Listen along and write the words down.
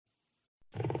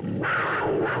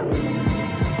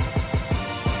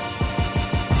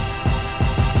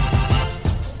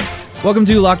Welcome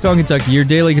to Locked On Kentucky, your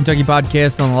daily Kentucky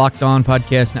podcast on the Locked On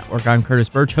Podcast Network. I'm Curtis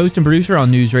Birch, host and producer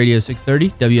on News Radio 630,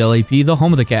 WLAP, the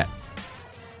home of the Cat.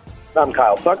 I'm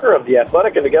Kyle Tucker of The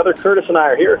Athletic, and together Curtis and I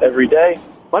are here every day,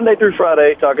 Monday through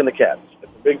Friday, talking the Cats.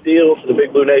 It's a big deal for the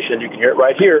Big Blue Nation. You can hear it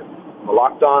right here on the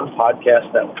Locked On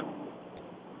Podcast Network.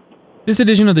 This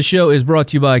edition of the show is brought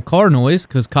to you by Car Noise,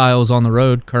 because Kyle's on the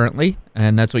road currently,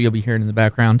 and that's what you'll be hearing in the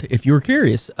background if you were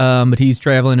curious. But he's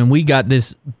traveling, and we got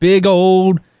this big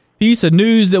old piece of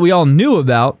news that we all knew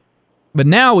about, but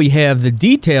now we have the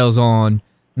details on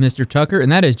Mr. Tucker,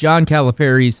 and that is John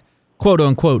Calipari's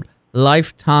quote-unquote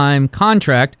lifetime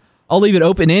contract. I'll leave it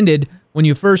open-ended. When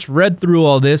you first read through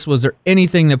all this, was there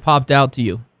anything that popped out to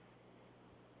you?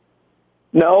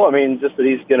 No, I mean, just that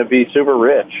he's going to be super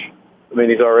rich. I mean,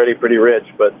 he's already pretty rich,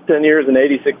 but 10 years and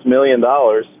 $86 million,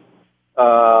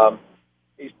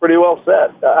 he's pretty well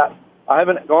set. I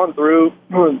haven't gone through,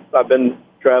 I've been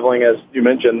traveling, as you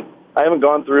mentioned. I haven't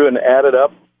gone through and added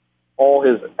up all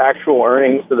his actual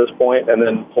earnings to this point, and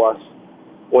then plus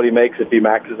what he makes if he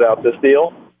maxes out this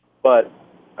deal. But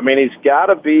I mean, he's got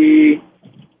to be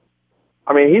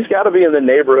in the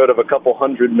neighborhood of a couple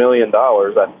 $100 million,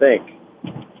 I think,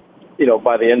 you know,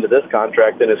 by the end of this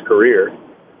contract in his career,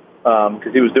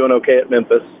 because he was doing okay at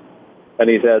Memphis, and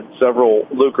he's had several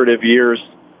lucrative years.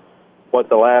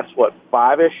 The last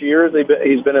 5-ish years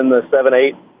he's been in the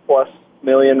 7-8+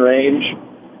 million range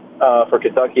for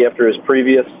Kentucky after his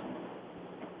previous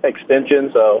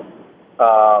extension. So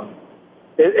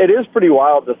it is pretty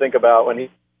wild to think about when he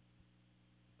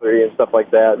and stuff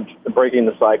like that, and breaking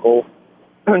the cycle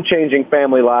and changing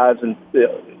family lives and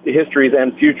histories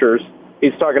and futures.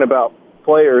 He's talking about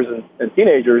players and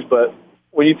teenagers, but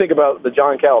when you think about the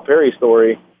John Calipari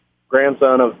story,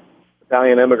 grandson of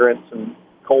Italian immigrants and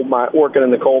working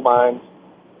in the coal mines,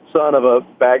 son of a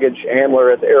baggage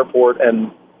handler at the airport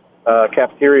and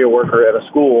cafeteria worker at a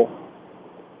school,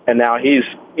 and now he's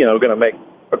going to make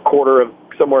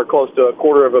somewhere close to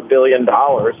 $250 million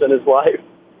in his life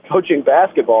coaching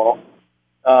basketball.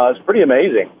 It's pretty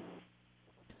amazing.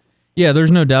 Yeah,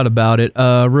 there's no doubt about it.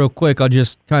 Real quick, I'll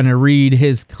just kind of read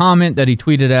his comment that he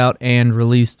tweeted out and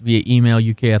released via email.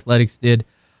 UK Athletics did.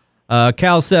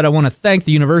 Cal said, "I want to thank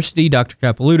the university, Dr.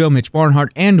 Capilouto, Mitch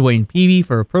Barnhart, and Dwayne Peavy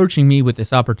for approaching me with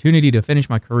this opportunity to finish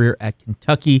my career at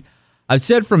Kentucky. I've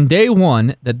said from day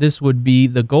one that this would be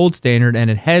the gold standard, and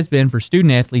it has been for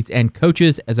student athletes and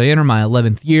coaches as I enter my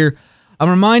 11th year. I'm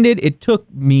reminded it took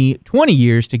me 20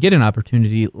 years to get an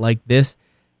opportunity like this.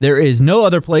 There is no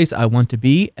other place I want to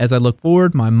be. As I look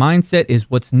forward, my mindset is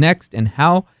what's next and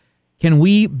how can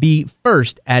we be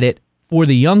first at it for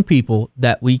the young people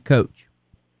that we coach."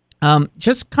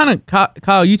 Just kind of,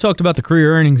 Kyle, you talked about the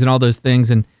career earnings and all those things,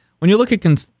 and when you look at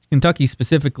Kentucky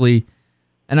specifically,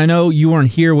 and I know you weren't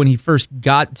here when he first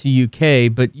got to UK,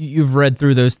 but you've read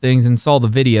through those things and saw the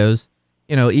videos.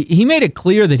 You know, he made it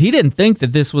clear that he didn't think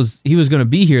that he was going to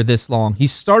be here this long. He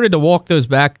started to walk those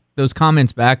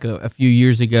comments back a few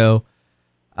years ago.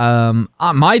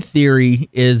 My theory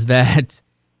is that,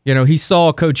 you know, he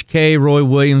saw Coach K, Roy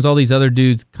Williams, all these other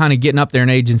dudes kind of getting up there in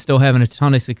age and still having a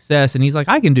ton of success, and he's like,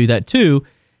 I can do that too.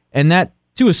 And that,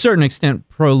 to a certain extent,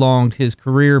 prolonged his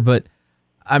career. But,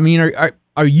 I mean,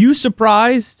 are you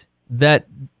surprised that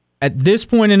at this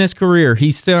point in his career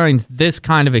he signs this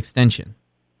kind of extension?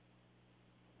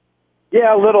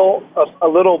 Yeah, a little,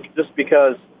 just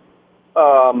because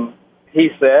he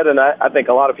said, and I think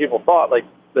a lot of people thought, like,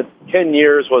 the 10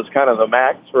 years was kind of the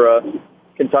max for a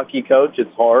Kentucky coach.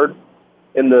 It's hard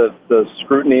in the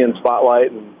scrutiny and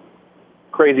spotlight and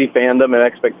crazy fandom and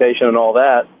expectation and all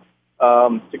that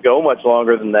to go much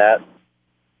longer than that.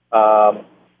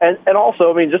 And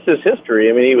also, I mean, just his history.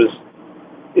 I mean, he was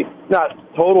not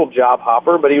total job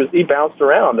hopper, but he bounced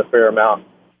around a fair amount.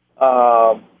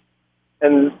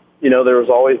 And, you know, there was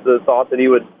always the thought that he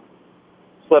would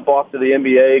slip off to the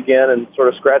NBA again and sort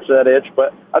of scratch that itch.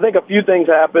 But I think a few things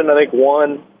happened. I think,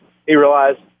 one, he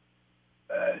realized,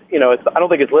 I don't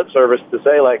think it's lip service to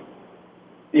say, like,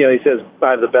 you know, he says,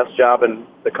 I have the best job in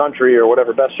the country or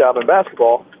whatever, best job in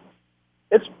basketball.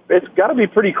 It's got to be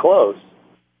pretty close.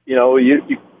 You know, you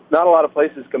not a lot of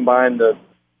places combine the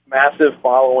massive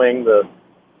following, the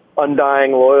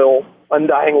undying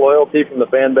loyalty from the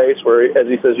fan base where, as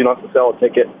he says, you don't have to sell a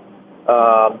ticket.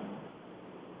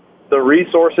 The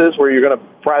resources where you're going to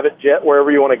private jet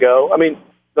wherever you want to go. I mean,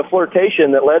 the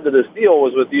flirtation that led to this deal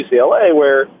was with UCLA,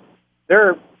 where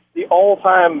they're the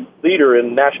all-time leader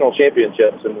in national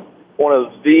championships and one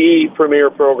of the premier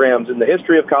programs in the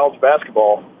history of college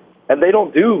basketball. And they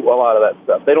don't do a lot of that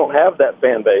stuff. They don't have that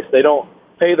fan base. They don't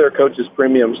pay their coaches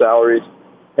premium salaries,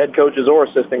 head coaches or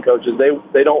assistant coaches.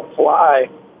 They don't fly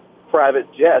private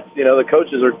jets. You know, the head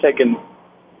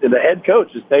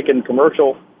coach is taking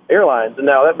commercial airlines. And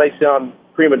now that may sound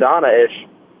prima donna-ish,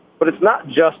 but it's not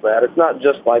just that. It's not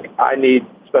just like I need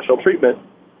special treatment.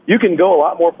 You can go a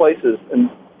lot more places and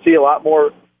see a lot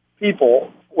more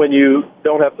people when you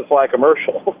don't have to fly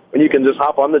commercial, when you can just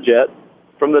hop on the jet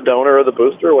from the donor or the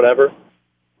booster or whatever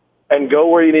and go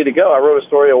where you need to go. I wrote a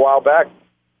story a while back, a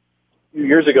few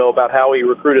years ago, about how he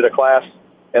recruited a class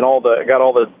and got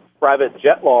all the private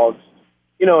jet logs,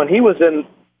 you know, and he was in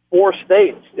 4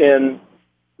 states in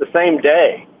the same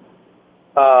day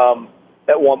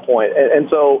at one point. And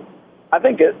so I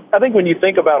think when you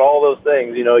think about all those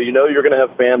things, you know you're going to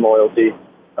have fan loyalty.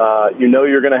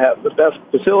 You're going to have the best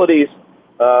facilities,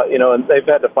 and they've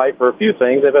had to fight for a few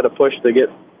things. They've had to push to get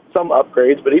some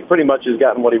upgrades, but he pretty much has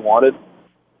gotten what he wanted.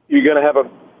 You're going to have a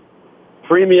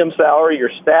premium salary.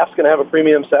 Your staff's going to have a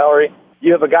premium salary.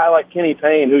 You have a guy like Kenny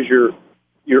Payne, who's your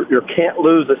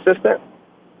can't-lose assistant,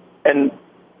 and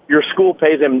your school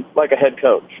pays him like a head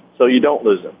coach, so you don't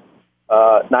lose him.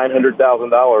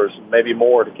 $900,000, maybe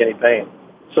more, to Kenny Payne.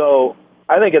 So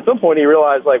I think at some point he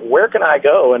realized, like, where can I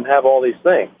go and have all these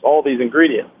things, all these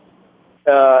ingredients?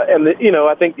 I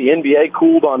think the NBA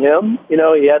cooled on him. You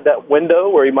know, he had that window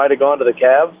where he might have gone to the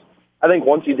Cavs. I think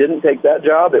once he didn't take that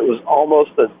job, it was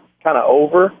almost kind of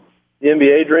over, the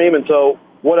NBA dream. And so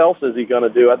what else is he going to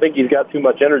do? I think he's got too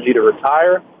much energy to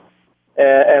retire.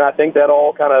 And I think that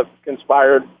all kind of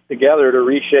conspired together to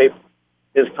reshape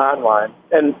his timeline.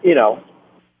 And,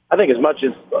 I think as much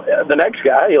as the next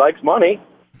guy, he likes money.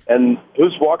 And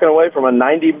who's walking away from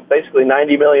basically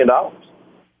 $90 million?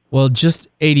 Well, just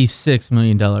 $86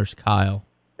 million, Kyle.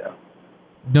 Yeah.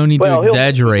 No need to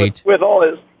exaggerate. With all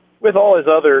his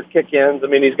other kick-ins, I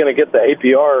mean, he's going to get the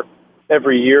APR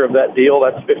every year of that deal.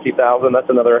 That's $50,000. That's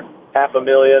another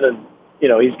 $500,000. And,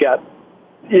 he's got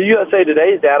USA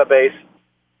Today's database.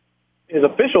 His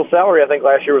official salary, I think,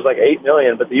 last year was like $8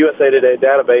 million, but the USA Today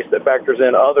database that factors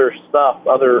in other stuff,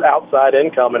 other outside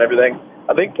income and everything,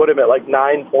 I think put him at like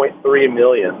 $9.3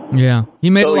 million. Yeah, he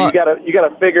made a lot. You got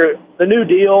to figure the new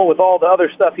deal with all the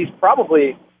other stuff. He's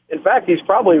probably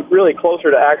really closer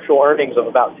to actual earnings of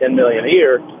about $10 million a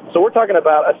year. So we're talking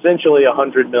about essentially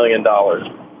 $100 million.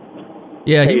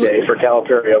 Yeah, payday for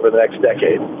Calipari over the next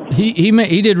decade.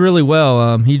 He did really well.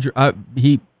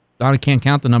 I can't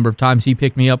count the number of times he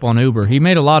picked me up on Uber. He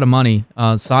made a lot of money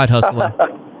side hustling.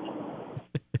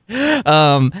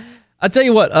 I'll tell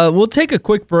you what, we'll take a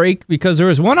quick break because there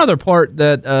was one other part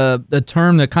that the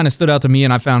term that kind of stood out to me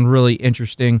and I found really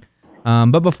interesting.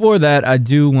 But before that, I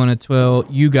do want to tell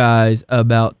you guys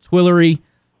about Twillory,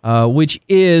 which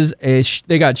is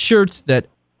they got shirts that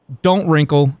don't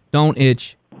wrinkle, don't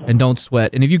itch, and don't sweat.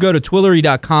 And if you go to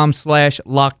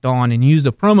Twillory.com/lockedon and use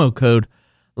the promo code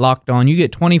LOCKEDON, you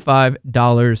get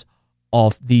 $25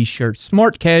 off these shirts.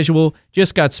 Smart casual,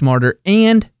 just got smarter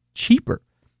and cheaper.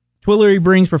 Twillory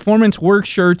brings performance work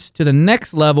shirts to the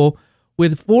next level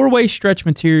with 4-way stretch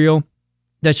material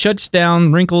that shuts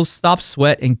down wrinkles, stops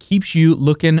sweat, and keeps you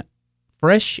looking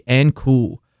fresh and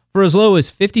cool. For as low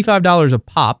as $55 a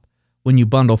pop when you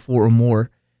bundle 4 or more,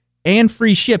 and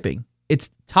free shipping, it's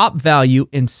top value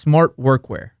in smart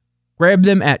workwear. Grab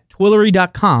them at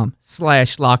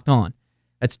Twillory.com/lockedon.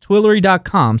 That's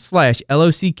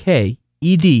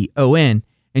Twillory.com/LOCKEDON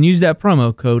and use that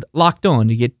promo code LOCKEDON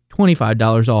to get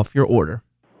 $25 off your order.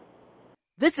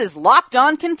 This is Locked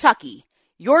On Kentucky,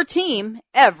 your team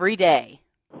every day.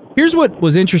 Here's what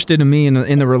was interesting to me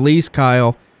in the release,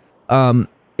 Kyle.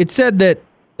 It said that,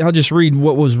 I'll just read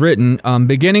what was written.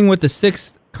 Beginning with the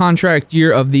 6th contract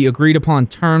year of the agreed-upon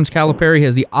terms, Calipari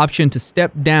has the option to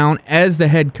step down as the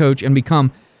head coach and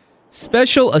become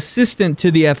special assistant to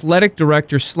the athletic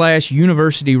director /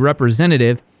 university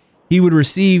representative. He would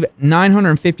receive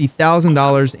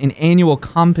 $950,000 in annual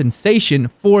compensation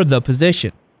for the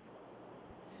position.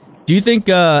 Do you think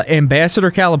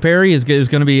Ambassador Calipari is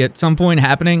going to be at some point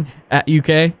happening at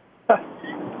UK?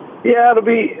 Yeah, it'll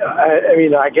be.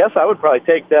 I guess I would probably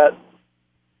take that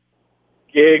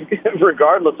gig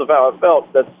regardless of how it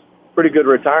felt. That's pretty good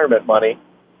retirement money.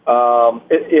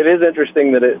 It is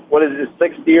interesting that what is his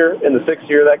 6th year? In the 6th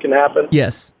year that can happen?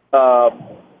 Yes.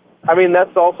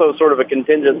 That's also sort of a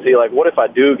contingency. Like, what if I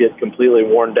do get completely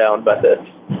worn down by this?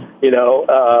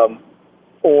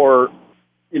 Or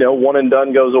one and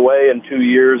done goes away in 2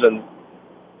 years, and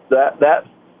that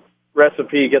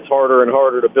recipe gets harder and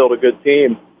harder to build a good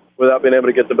team without being able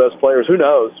to get the best players. Who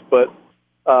knows? But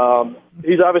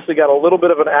he's obviously got a little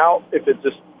bit of an out if it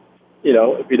just,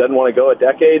 if he doesn't want to go a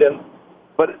decade.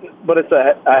 But it's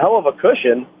a hell of a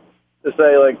cushion to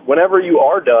say, like, whenever you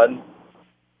are done,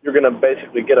 you're going to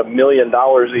basically get $1 million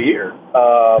a year.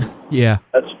 Yeah.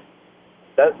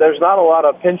 There's not a lot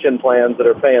of pension plans that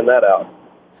are paying that out.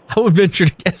 I would venture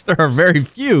to guess there are very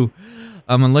few,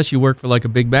 unless you work for like a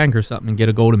big bank or something and get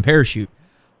a golden parachute.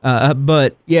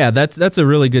 But yeah, that's a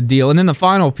really good deal. And then the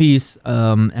final piece,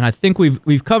 and I think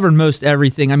we've covered most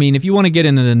everything. I mean, if you want to get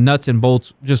into the nuts and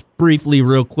bolts, just briefly,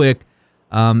 real quick,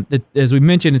 as we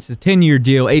mentioned, it's a 10-year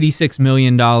deal, $86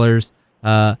 million.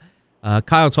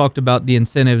 Kyle talked about the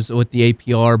incentives with the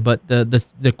APR, but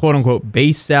the quote unquote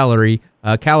base salary,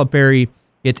 Calipari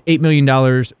gets $8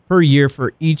 million per year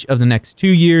for each of the next 2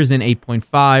 years, then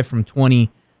 8.5 from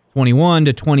 2021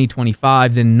 to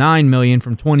 2025, then $9 million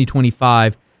from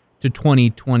 2025 to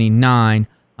 2029.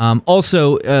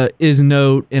 Also, is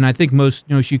note, and I think most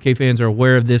UK fans are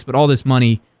aware of this, but all this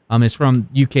money is from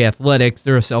UK Athletics.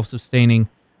 They're a self-sustaining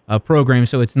program,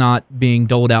 so it's not being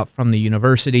doled out from the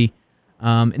university.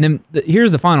 And then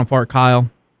here's the final part, Kyle.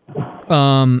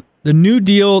 The new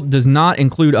deal does not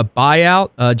include a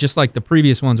buyout, just like the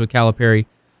previous ones with Calipari.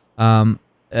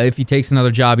 If he takes another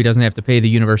job, he doesn't have to pay the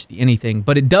university anything.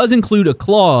 But it does include a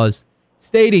clause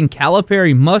stating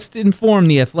Calipari must inform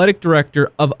the athletic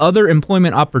director of other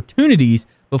employment opportunities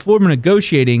before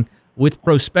negotiating with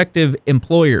prospective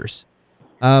employers.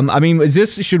 I mean,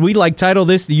 should we title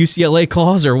this the UCLA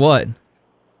clause or what?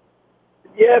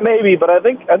 Yeah, maybe, but I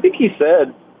think he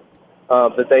said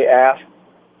that they asked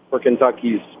for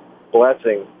Kentucky's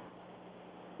blessing,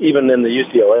 even in the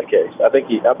UCLA case. I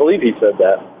believe he said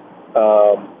that.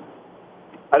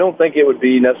 I don't think it would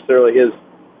be necessarily his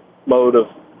mode of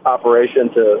operation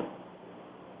to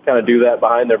kind of do that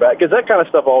behind their back, because that kind of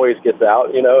stuff always gets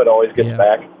out. It always gets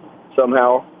back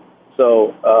somehow.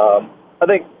 So I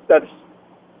think that's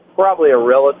probably a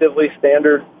relatively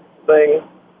standard thing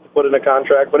to put in a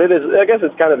contract, but it is. I guess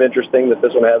it's kind of interesting that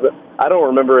this one has it. I don't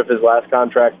remember if his last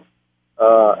contract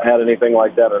had anything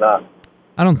like that or not.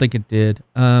 I don't think it did.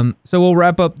 So we'll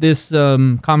wrap up this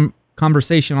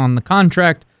conversation on the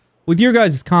contract with your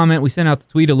guys' comment. We sent out the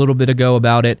tweet a little bit ago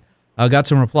about it. Got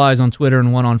some replies on Twitter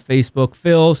and one on Facebook.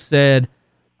 Phil said,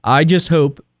 I just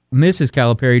hope Mrs.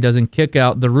 Calipari doesn't kick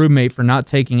out the roommate for not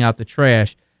taking out the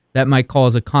trash. That might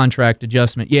cause a contract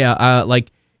adjustment. Yeah,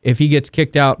 if he gets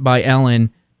kicked out by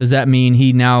Ellen, does that mean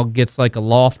he now gets like a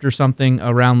loft or something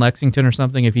around Lexington or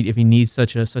something if he needs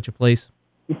such a place?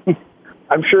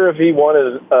 I'm sure if he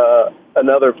wanted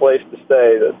another place to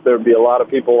stay, that there'd be a lot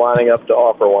of people lining up to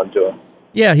offer one to him.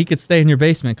 Yeah, he could stay in your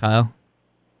basement, Kyle.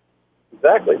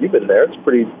 Exactly. You've been there. It's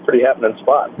pretty happening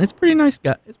spot. It's pretty nice,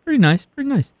 guy. It's pretty nice.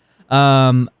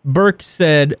 Burke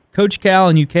said, Coach Cal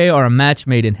and UK are a match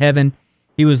made in heaven.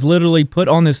 He was literally put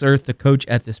on this earth to coach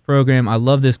at this program. I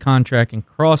love this contract and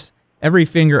cross every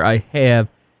finger I have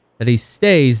that he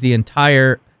stays the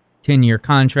entire 10-year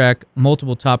contract,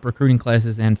 multiple top recruiting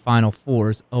classes, and Final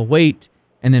Fours await.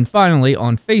 And then finally,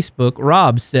 on Facebook,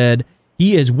 Rob said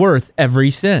he is worth every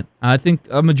cent. I think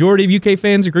a majority of UK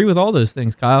fans agree with all those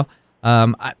things, Kyle.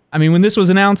 I mean, when this was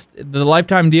announced, the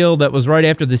lifetime deal that was right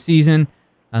after the season,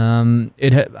 there's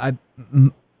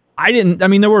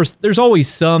always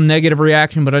some negative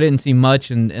reaction, but I didn't see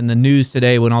much in the news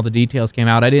today when all the details came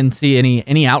out. I didn't see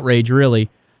any outrage,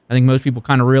 really. I think most people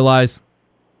kind of realize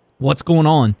what's going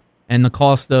on and the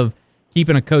cost of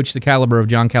keeping a coach the caliber of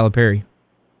John Calipari.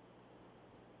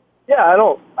 Yeah,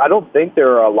 I don't think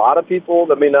there are a lot of people.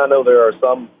 I mean, I know there are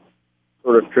some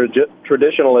sort of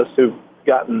traditionalists who've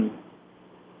gotten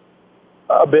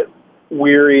a bit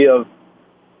weary of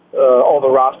all the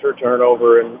roster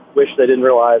turnover and wish they didn't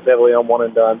realize heavily on one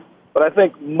and done. But I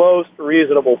think most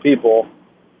reasonable people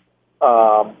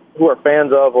who are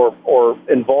fans of or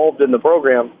involved in the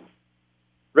program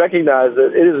recognize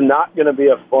that it is not going to be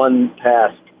a fun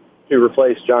task to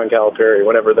replace John Calipari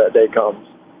whenever that day comes,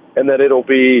 and that it'll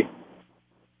be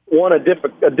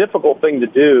a difficult thing to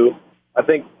do. I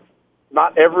think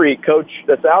not every coach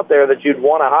that's out there that you'd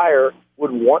want to hire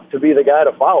would want to be the guy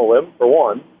to follow him, for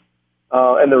one.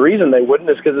 And the reason they wouldn't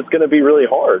is because it's going to be really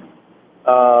hard.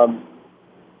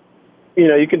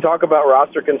 You can talk about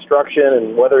roster construction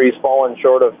and whether he's fallen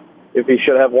short of if he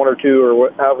should have one or two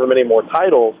or however many more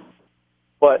titles,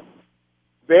 but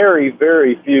very,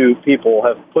 very few people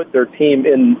have put their team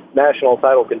in national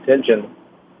title contention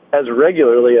as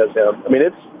regularly as him. I mean,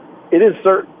 it is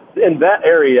certain in that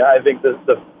area. I think there's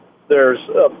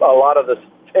a lot of the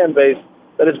fan base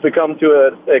that has become to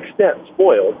an extent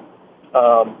spoiled.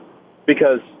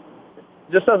 Because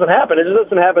it just doesn't happen. It just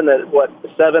doesn't happen that,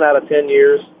 7 out of 10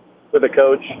 years with a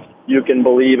coach, you can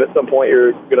believe at some point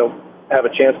you're going to have a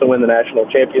chance to win the national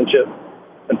championship.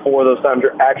 And 4 of those times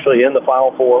you're actually in the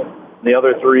Final Four. And the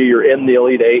other 3, you're in the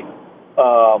Elite 8.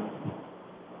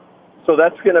 So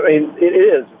that's going to,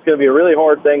 it's going to be a really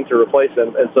hard thing to replace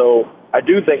him. And so I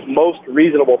do think most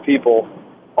reasonable people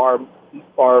are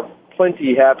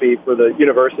plenty happy for the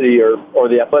university or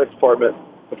the athletics department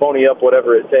to pony up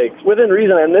whatever it takes within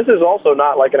reason. And this is also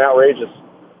not like an outrageous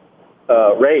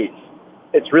raise.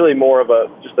 It's really more of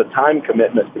just a time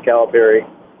commitment to Calipari.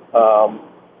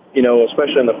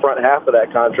 Especially in the front half of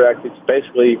that contract, it's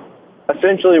basically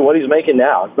essentially what he's making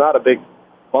now. It's not a big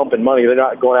bump in money. They're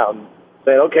not going out and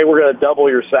saying, okay, we're going to double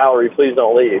your salary, please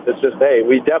don't leave. It's just, hey,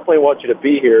 we definitely want you to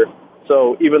be here.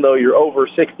 So even though you're over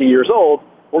 60 years old,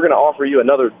 we're going to offer you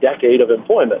another decade of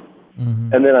employment.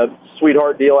 Mm-hmm. And then a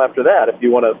sweetheart deal after that if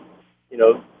you want to,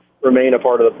 remain a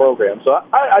part of the program. So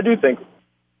I do think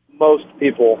most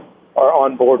people are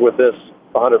on board with this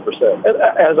 100%,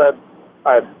 as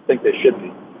I think they should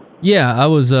be. Yeah, I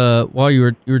was, while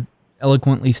you were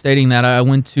eloquently stating that, I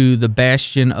went to the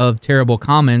bastion of terrible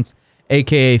comments,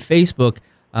 a.k.a. Facebook,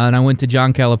 and I went to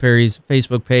John Calipari's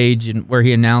Facebook page and where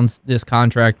he announced this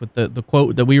contract with the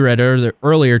quote that we read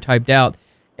earlier typed out,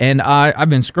 and I've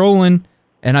been scrolling,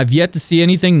 and I've yet to see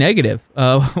anything negative,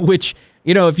 which,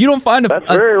 if you don't find that's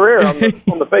very rare on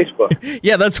the Facebook.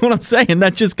 Yeah, that's what I'm saying.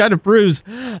 That just kind of proves,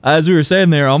 as we were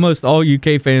saying there, almost all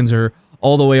UK fans are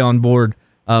all the way on board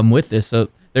with this. So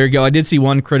there you go. I did see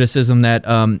one criticism that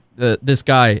this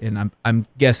guy, and I'm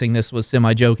guessing this was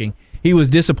semi-joking, he was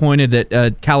disappointed that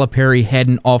Calipari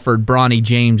hadn't offered Bronny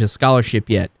James a scholarship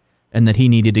yet, and that he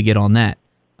needed to get on that.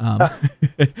 Coming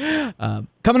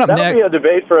up next, that'll be a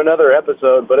debate for another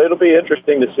episode, but it'll be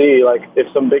interesting to see, like,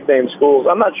 if some big name schools.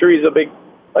 I'm not sure he's a big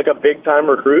time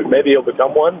recruit. Maybe he'll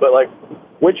become one, but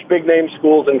which big name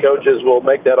schools and coaches will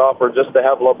make that offer just to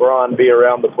have LeBron be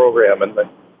around the program and the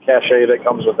cachet that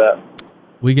comes with that?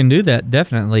 We can do that,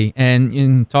 definitely. And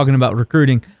in talking about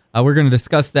recruiting, we're going to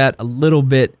discuss that a little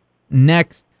bit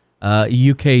next.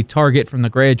 UK target from the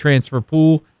grad transfer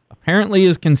pool apparently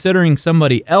is considering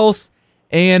somebody else.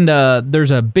 And there's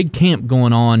a big camp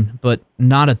going on, but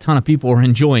not a ton of people are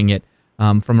enjoying it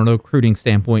from a recruiting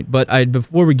standpoint. But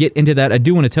before we get into that, I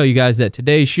do want to tell you guys that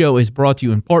today's show is brought to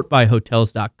you in part by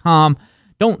Hotels.com.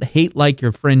 Don't hate like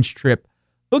your friend's trip.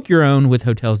 Book your own with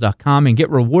Hotels.com and get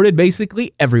rewarded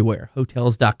basically everywhere.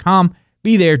 Hotels.com.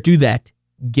 Be there, do that,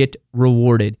 get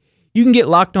rewarded. You can get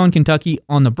Locked On Kentucky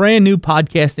on the brand new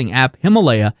podcasting app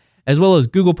Himalaya, as well as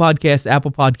Google Podcasts,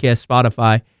 Apple Podcasts,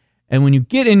 Spotify. And when you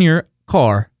get in your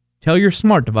car, tell your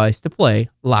smart device to play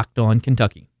Locked On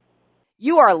Kentucky.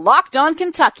 You are Locked On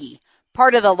Kentucky,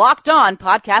 part of the Locked On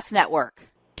Podcast Network.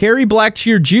 Kerry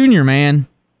Blackshear Jr., man.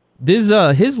 This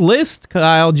his list,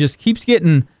 Kyle, just keeps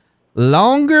getting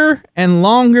longer and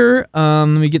longer. Let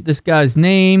me get this guy's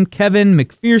name. Kevin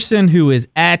McPherson, who is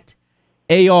at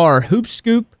AR Hoop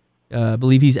Scoop. I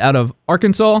believe he's out of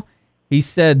Arkansas. He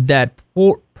said that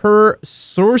per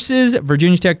sources,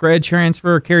 Virginia Tech grad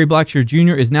transfer Kerry Blackshear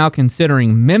Jr. is now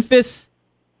considering Memphis.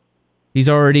 He's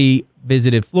already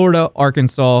visited Florida,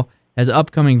 Arkansas, has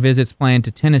upcoming visits planned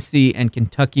to Tennessee and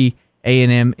Kentucky.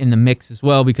 A&M in the mix as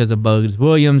well because of Buzz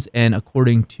Williams, and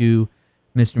according to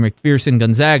Mr. McPherson,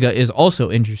 Gonzaga is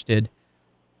also interested.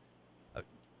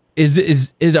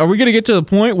 Are we going to get to the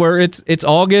point where it's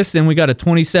August and we got a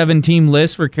 27 team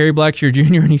list for Kerry Blackshear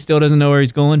Jr. and he still doesn't know where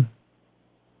he's going?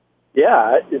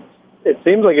 Yeah, it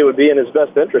seems like it would be in his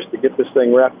best interest to get this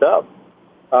thing wrapped up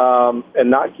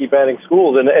and not keep adding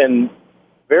schools. And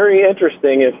very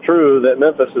interesting, if true, that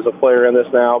Memphis is a player in this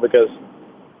now because,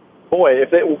 boy, if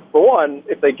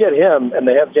they get him and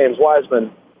they have James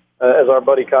Wiseman, as our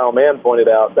buddy Kyle Mann pointed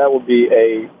out, that would be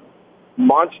a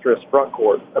monstrous front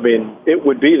court. I mean, it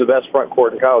would be the best front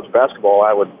court in college basketball,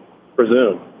 I would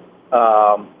presume.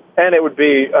 And it would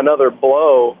be another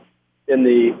blow in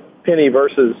the Penny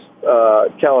versus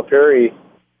Calipari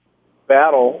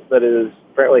battle that is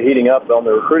apparently heating up on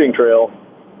the recruiting trail.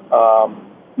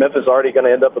 Memphis is already going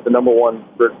to end up with the number one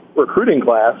recruiting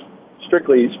class,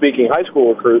 strictly speaking, high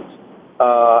school recruits.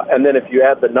 And then if you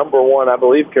add the number one, I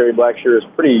believe Kerry Blackshear is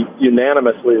pretty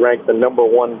unanimously ranked the number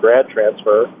one grad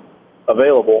transfer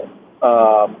available.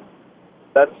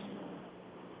 That's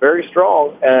very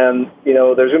strong. And,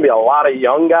 there's going to be a lot of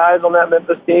young guys on that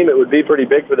Memphis team. It would be pretty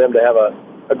big for them to have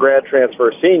a grad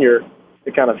transfer senior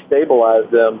to kind of stabilize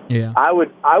them. Yeah. I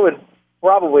would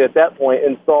probably at that point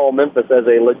install Memphis as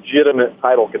a legitimate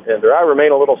title contender. I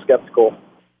remain a little skeptical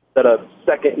that a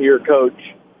second-year coach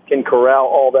can corral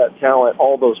all that talent,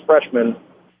 all those freshmen,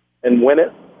 and win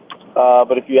it.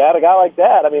 But if you add a guy like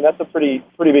that, I mean, that's a pretty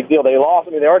big deal. They lost.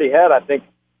 I mean, they already had, I think,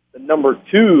 the number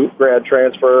 2 grad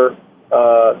transfer,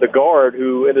 the guard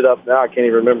who ended up, now I can't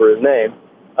even remember his name.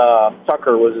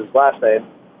 Tucker was his last name.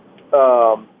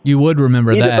 You would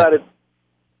remember that.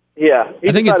 Yeah,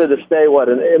 he decided to stay,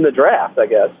 in the draft, I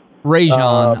guess.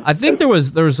 Rajon. I think there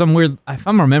was some weird, if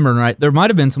I'm remembering right, there might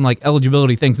have been some like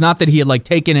eligibility things. Not that he had like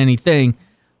taken anything,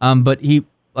 but he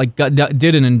like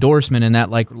did an endorsement and that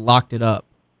like locked it up.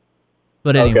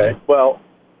 But anyway. Okay, well,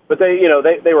 but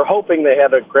they were hoping they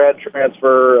had a grad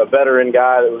transfer, a veteran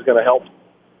guy that was going to help,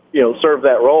 serve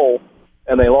that role,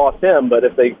 and they lost him. But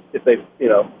if they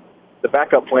the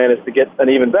backup plan is to get an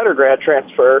even better grad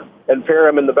transfer and pair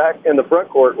him in the front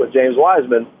court with James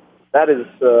Wiseman. That's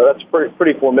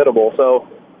pretty formidable. So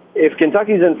if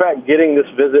Kentucky's in fact getting this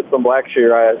visit from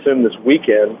Blackshear, I assume this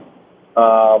weekend,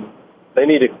 they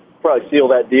need to probably seal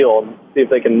that deal and see if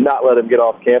they can not let him get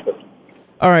off campus.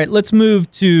 All right, let's move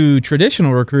to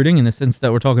traditional recruiting in the sense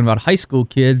that we're talking about high school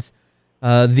kids.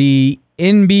 The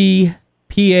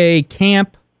NBPA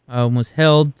camp was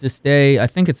held to stay. I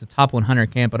think it's the top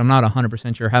 100 camp, but I'm not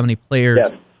 100% sure how many players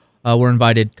were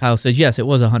invited. Kyle says, yes, it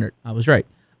was 100. I was right.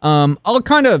 I'll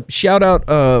kind of shout out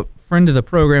a friend of the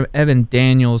program, Evan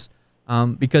Daniels,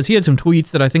 because he had some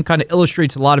tweets that I think kind of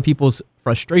illustrates a lot of people's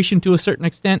frustration to a certain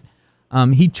extent.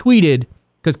 He tweeted,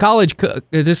 because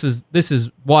this is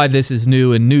why this is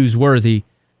new and newsworthy.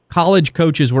 College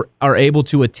coaches are able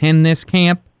to attend this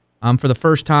camp for the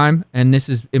first time, and this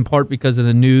is in part because of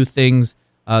the new things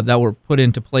that were put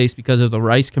into place because of the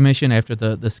Rice Commission after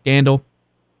the scandal.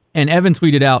 And Evan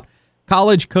tweeted out,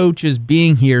 college coaches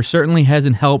being here certainly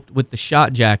hasn't helped with the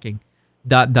shot jacking, ...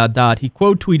 He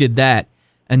quote tweeted that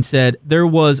and said, there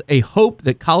was a hope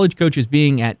that college coaches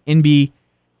being at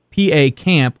NBPA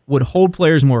camp would hold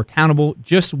players more accountable.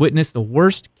 Just witnessed the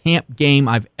worst camp game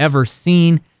I've ever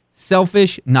seen.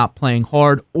 Selfish, not playing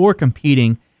hard or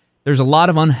competing. There's a lot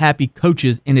of unhappy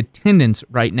coaches in attendance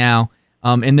right now.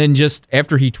 And then just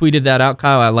after he tweeted that out,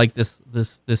 Kyle, I like this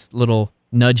little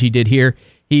nudge he did here.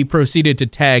 He proceeded to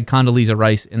tag Condoleezza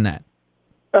Rice in that.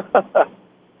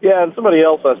 Yeah, and somebody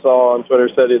else I saw on Twitter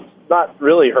said it's not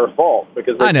really her fault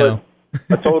because they put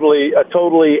a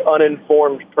totally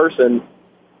uninformed person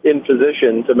in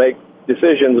position to make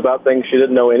decisions about things she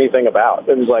didn't know anything about.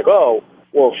 It was like, oh,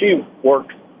 well, she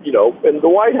worked, in the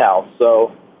White House,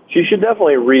 so she should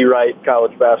definitely rewrite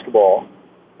college basketball.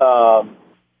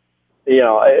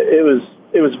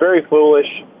 It was very foolish.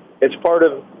 It's part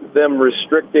of them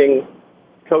restricting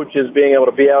coaches being able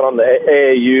to be out on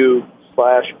the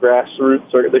AAU/grassroots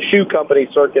circuit, the shoe company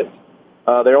circuit.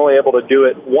 They're only able to do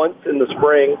it once in the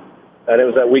spring, and it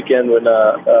was that weekend when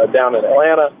down in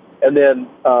Atlanta, and then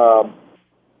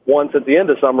once at the end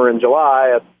of summer in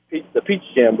July at the Peach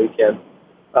Jam weekend.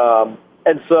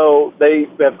 And so they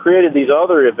have created these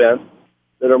other events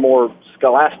that are more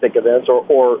scholastic events,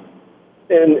 or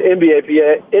in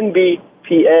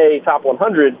NBPA Top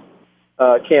 100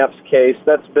 camp's case,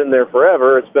 that's been there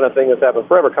forever. It's been a thing that's happened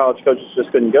forever. College coaches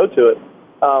just couldn't go to it.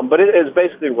 But it has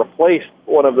basically replaced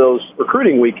one of those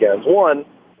recruiting weekends. One,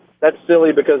 that's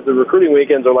silly because the recruiting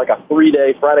weekends are like a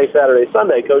 3-day, Friday, Saturday,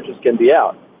 Sunday. Coaches can be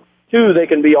out. Two, they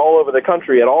can be all over the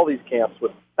country at all these camps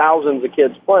with thousands of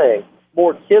kids playing.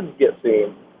 More kids get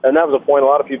seen. And that was a point a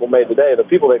lot of people made today. The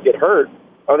people that get hurt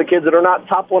are the kids that are not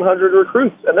top 100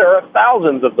 recruits, and there are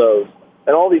thousands of those.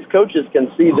 And all these coaches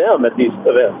can see them at these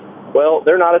events. Well,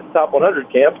 they're not at the top 100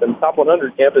 camp, and top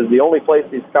 100 camp is the only place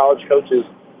these college coaches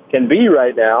can be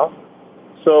right now.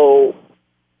 So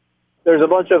there's a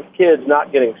bunch of kids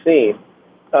not getting seen.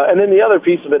 And then the other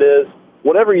piece of it is,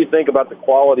 whatever you think about the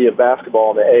quality of basketball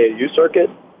on the AAU circuit,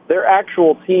 they're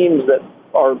actual teams that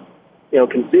are,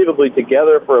 conceivably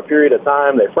together for a period of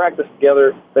time. They practice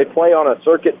together. They play on a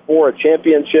circuit for a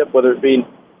championship, whether it be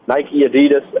Nike,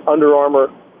 Adidas, Under Armour.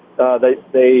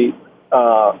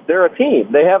 They're a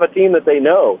team. They have a team that they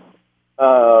know.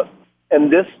 And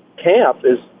this camp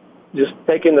is just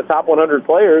taking the top 100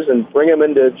 players and bringing them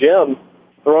into a gym,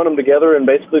 throwing them together and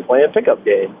basically playing pickup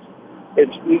games.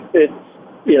 It's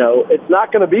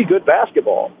not going to be good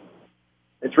basketball.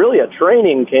 It's really a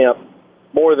training camp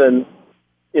more than,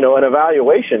 an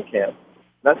evaluation camp.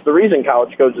 That's the reason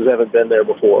college coaches haven't been there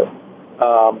before.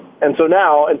 And so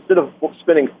now, instead of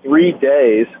spending 3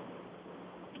 days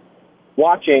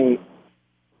watching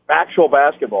actual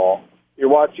basketball,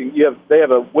 they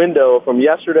have a window from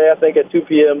yesterday, I think, at 2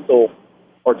 p.m.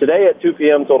 or today at 2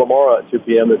 p.m. till tomorrow at 2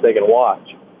 p.m. that they can watch.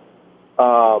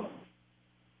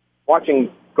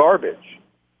 Watching garbage.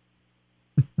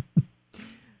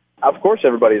 Of course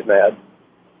everybody's mad.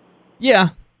 Yeah,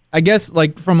 I guess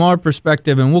from our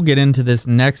perspective, and we'll get into this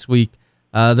next week,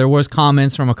 there was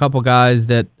comments from a couple guys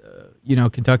that,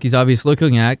 Kentucky's obviously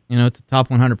looking at. It's a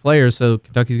top 100 players, so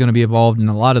Kentucky's going to be involved in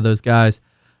a lot of those guys.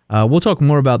 We'll talk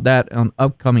more about that on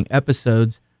upcoming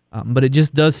episodes, but it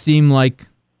just does seem like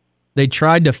they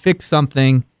tried to fix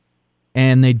something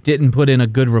and they didn't put in a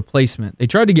good replacement. They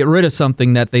tried to get rid of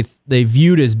something that they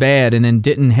viewed as bad and then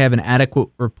didn't have an adequate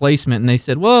replacement, and they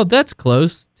said, well, that's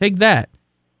close. Take that.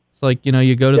 It's like,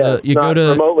 you go to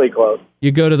remotely close.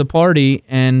 You go to the party,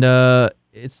 and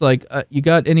it's like, you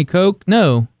got any Coke?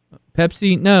 No.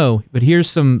 Pepsi? No. But here's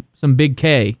some Big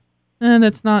K.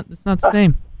 That's not the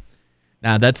same.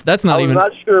 Nah, that's not even. I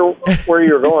was not sure where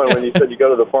you were going when you said you go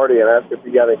to the party and ask if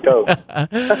you got any Coke.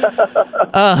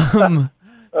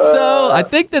 So I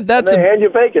think that's. And they hand you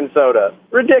baking soda.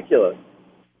 Ridiculous.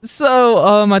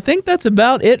 So I think that's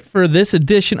about it for this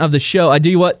edition of the show. I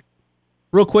do what.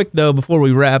 Real quick though, before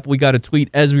we wrap, we got a tweet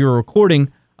as we were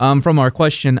recording from our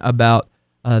question about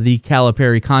the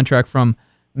Calipari contract from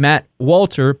Matt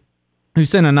Walter, who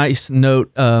sent a nice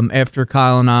note after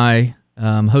Kyle and I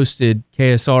hosted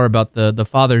KSR about the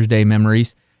Father's Day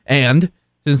memories. And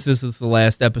since this is the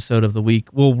last episode of the week,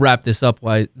 we'll wrap this up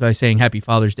by saying Happy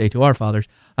Father's Day to our fathers.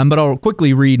 But I'll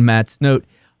quickly read Matt's note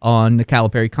on the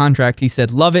Calipari contract. He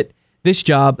said, love it. This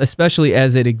job, especially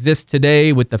as it exists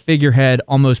today with the figurehead,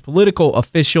 almost political,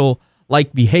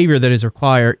 official-like behavior that is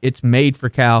required, it's made for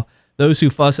Cal. Those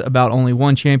who fuss about only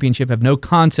one championship have no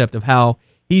concept of how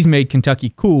he's made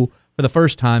Kentucky cool for the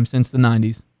first time since the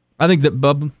 90s. I think that,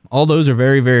 Bub, all those are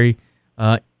very, very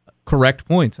correct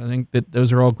points. I think that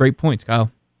those are all great points,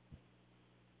 Kyle.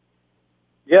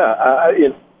 Yeah,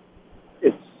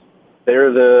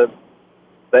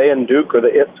 they and Duke are the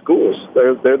it schools.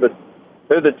 They're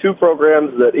the two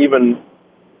programs that even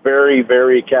very,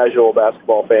 very casual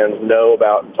basketball fans know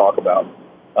about and talk about.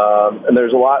 And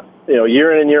there's a lot,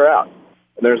 year in and year out.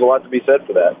 And there's a lot to be said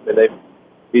for that. I mean,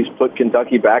 he's put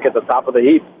Kentucky back at the top of the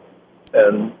heap.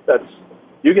 And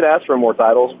you could ask for more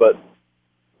titles, but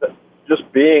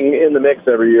just being in the mix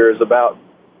every year is about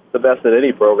the best that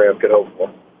any program could hope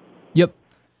for. Yep.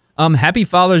 Happy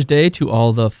Father's Day to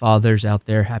all the fathers out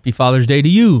there. Happy Father's Day to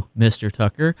you, Mr.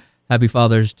 Tucker. Happy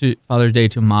Father's Day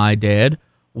to my dad,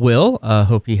 Will.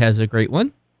 Hope he has a great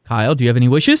one. Kyle, do you have any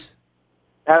wishes?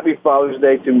 Happy Father's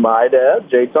Day to my dad,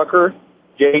 Jay Tucker.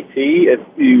 JT, if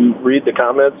you read the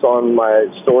comments on my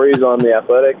stories on The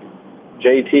Athletic,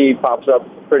 JT pops up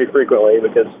pretty frequently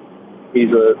because he's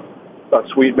a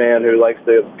sweet man who likes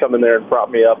to come in there and prop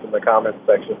me up in the comments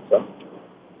section. So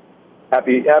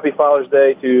happy Father's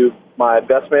Day to my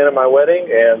best man at my wedding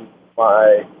and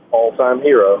my all-time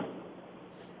hero.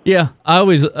 Yeah, I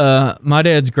always, my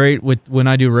dad's great with when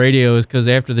I do radio is because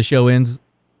after the show ends,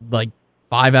 like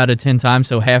 5 out of 10 times,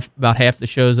 so about half the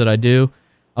shows that I do,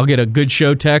 I'll get a good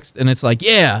show text, and it's like,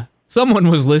 yeah, someone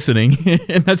was listening.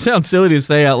 And that sounds silly to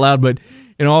say out loud, but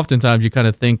oftentimes you kind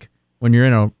of think when you're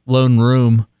in a lone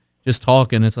room just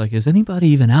talking, it's like, is anybody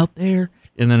even out there?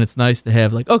 And then it's nice to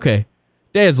have like, okay,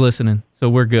 Dad's listening, so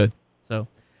we're good. So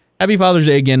happy Father's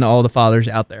Day again to all the fathers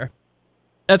out there.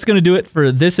 That's going to do it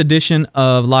for this edition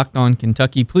of Locked On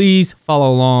Kentucky. Please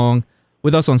follow along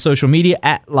with us on social media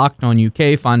at Locked On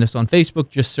UK. Find us on Facebook.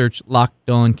 Just search Locked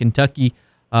On Kentucky.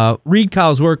 Read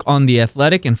Kyle's work on The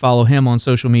Athletic and follow him on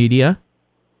social media.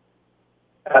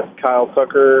 At Kyle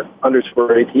Tucker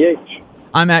 _ATH.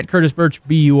 I'm at Curtis Birch,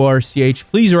 BURCH.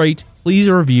 Please rate, please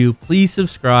review, please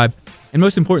subscribe, and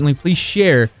most importantly, please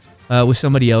share with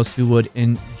somebody else who would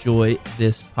enjoy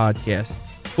this podcast.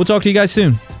 We'll talk to you guys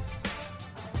soon.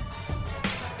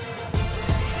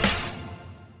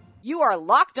 You are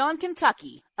Locked On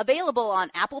Kentucky, available on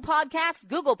Apple Podcasts,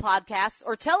 Google Podcasts,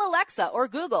 or tell Alexa or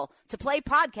Google to play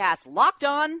podcast Locked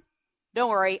On. Don't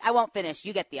worry, I won't finish.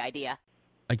 You get the idea.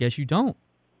 I guess you don't.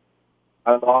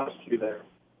 I lost you there.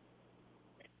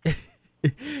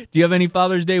 Do you have any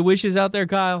Father's Day wishes out there,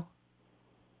 Kyle?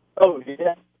 Oh,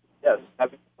 yeah. Yes.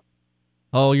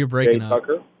 Oh, you're breaking Jay up.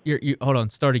 Tucker. You hold on.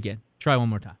 Start again. Try one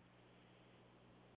more time.